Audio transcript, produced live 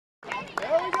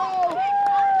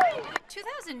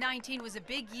2019 was a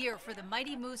big year for the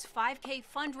Mighty Moose 5K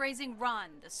fundraising run.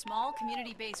 The small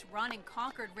community-based run in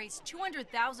Concord raised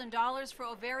 $200,000 for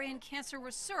ovarian cancer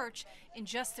research in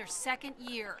just their second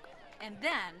year. And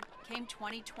then came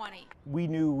 2020. We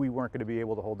knew we weren't going to be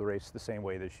able to hold the race the same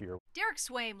way this year. Derek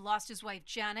Swaim lost his wife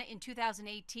Jana in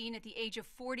 2018 at the age of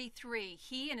 43.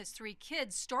 He and his 3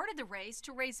 kids started the race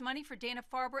to raise money for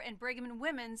Dana-Farber and Brigham and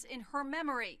Women's in her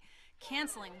memory.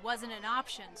 Canceling wasn't an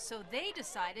option, so they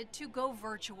decided to go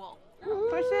virtual.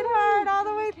 Push it hard all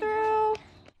the way through.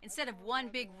 Instead of one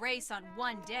big race on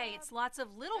one day, it's lots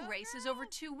of little races over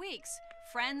 2 weeks.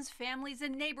 Friends, families,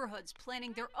 and neighborhoods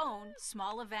planning their own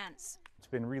small events. It's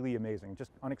been really amazing,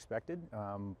 just unexpected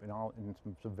in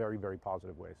some very, very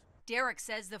positive ways. Derek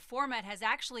says the format has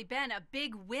actually been a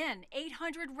big win,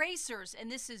 800 racers,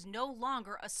 and this is no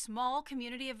longer a small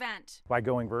community event. By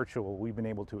going virtual, we've been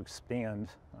able to expand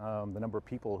the number of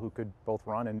people who could both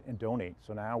run and donate.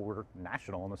 So now we're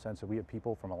national in the sense that we have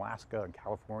people from Alaska and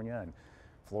California and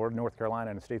Florida, North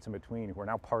Carolina, and the states in between who are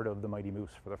now part of the Mighty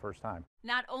Moose for the first time.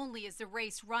 Not only is the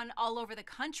race run all over the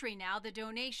country now, the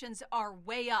donations are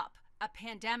way up. A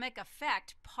pandemic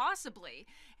effect, possibly,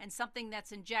 and something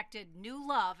that's injected new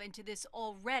love into this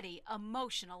already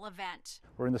emotional event.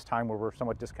 We're in this time where we're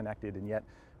somewhat disconnected, and yet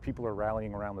people are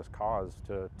rallying around this cause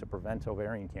to prevent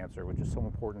ovarian cancer, which is so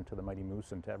important to the Mighty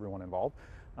Moose and to everyone involved.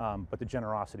 But the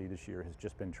generosity this year has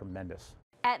just been tremendous.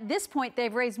 At this point,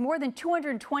 they've raised more than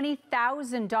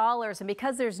 $220,000, and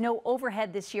because there's no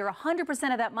overhead this year,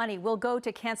 100% of that money will go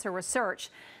to cancer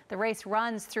research. The race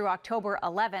runs through October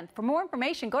 11th. For more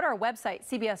information, go to our website,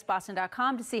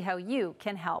 cbsboston.com, to see how you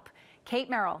can help. Kate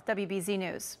Merrill, WBZ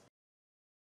News.